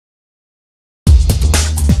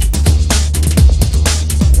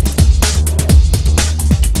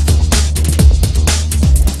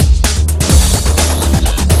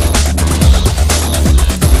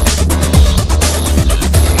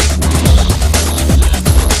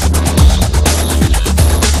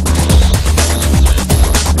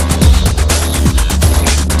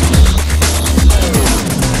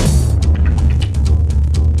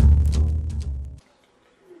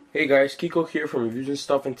Hey guys, Kiko here from Reviews and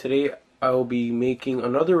Stuff, and today I will be making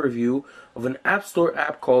another review of an App Store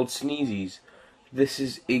app called Sneezies. This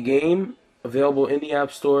is a game available in the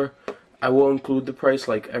App Store. I will include the price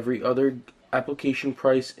like every other application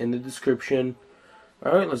price in the description.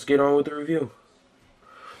 Alright, let's get on with the review.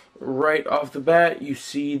 Right off the bat, you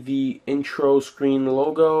see the intro screen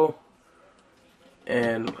logo,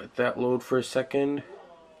 and let that load for a second.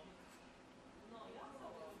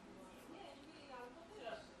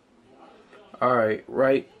 Alright,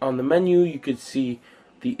 right on the menu you could see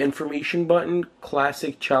the information button,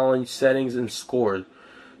 classic, challenge, settings, and scores.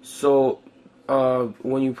 So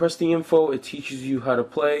when you press the info, it teaches you how to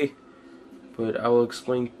play, but I will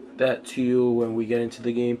explain that to you when we get into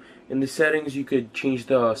the game. In the settings, you could change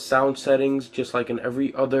the sound settings just like in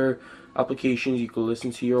every other application. You could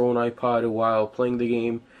listen to your own iPod while playing the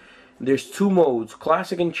game. There's two modes,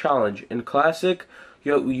 classic and challenge. In classic,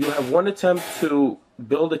 you have one attempt to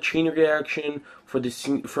build a chain reaction for the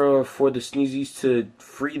Sneezies to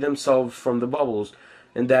free themselves from the bubbles,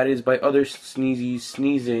 and that is by other Sneezies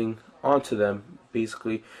sneezing onto them,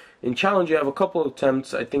 basically. In challenge, you have a couple of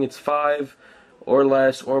attempts. I think it's 5 or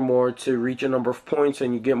less or more to reach a number of points,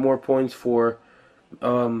 and you get more points for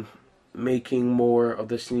making more of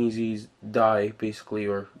the Sneezies die, basically,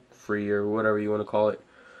 or free, or whatever you want to call it.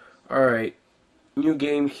 Alright, new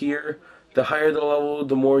game here. The higher the level,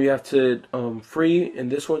 the more you have to free. In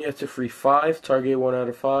this one, you have to free 5. Target 1 out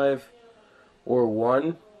of 5. Or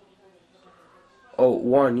 1. Oh,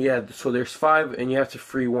 1, yeah. So there's 5, and you have to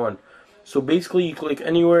free 1. So basically, you click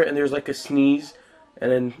anywhere, and there's like a sneeze.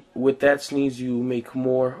 And then with that sneeze, you make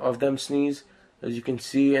more of them sneeze. As you can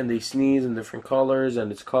see, and they sneeze in different colors, and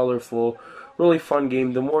it's colorful. Really fun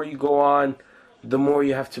game. The more you go on, the more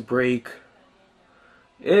you have to break.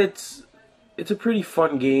 It's a pretty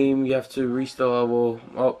fun game. You have to reach the level.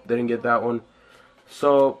 Oh, didn't get that one.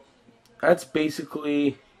 So that's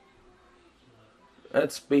basically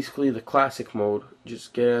the classic mode.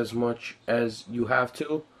 Just get as much as you have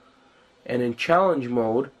to. And in challenge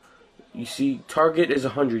mode, you see target is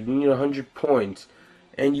 100. You need 100 points.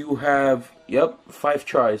 And you have, 5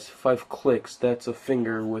 tries, 5 clicks. That's a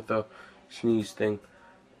finger with a sneeze thing.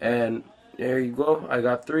 And there you go. I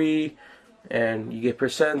got 3. And you get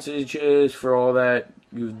percentages for all that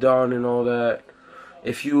you've done and all that.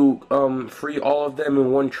 If you free all of them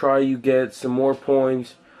in one try, you get some more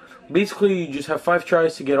points. Basically, you just have 5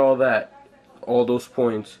 tries to get all those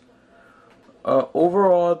points.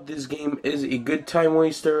 Overall, this game is a good time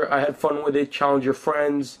waster. I had fun with it. Challenge your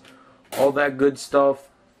friends, all that good stuff.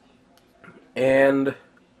 And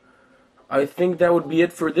I think that would be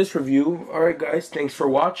it for this review. Alright guys, thanks for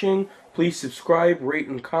watching. Please subscribe, rate,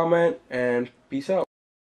 and comment, and peace out.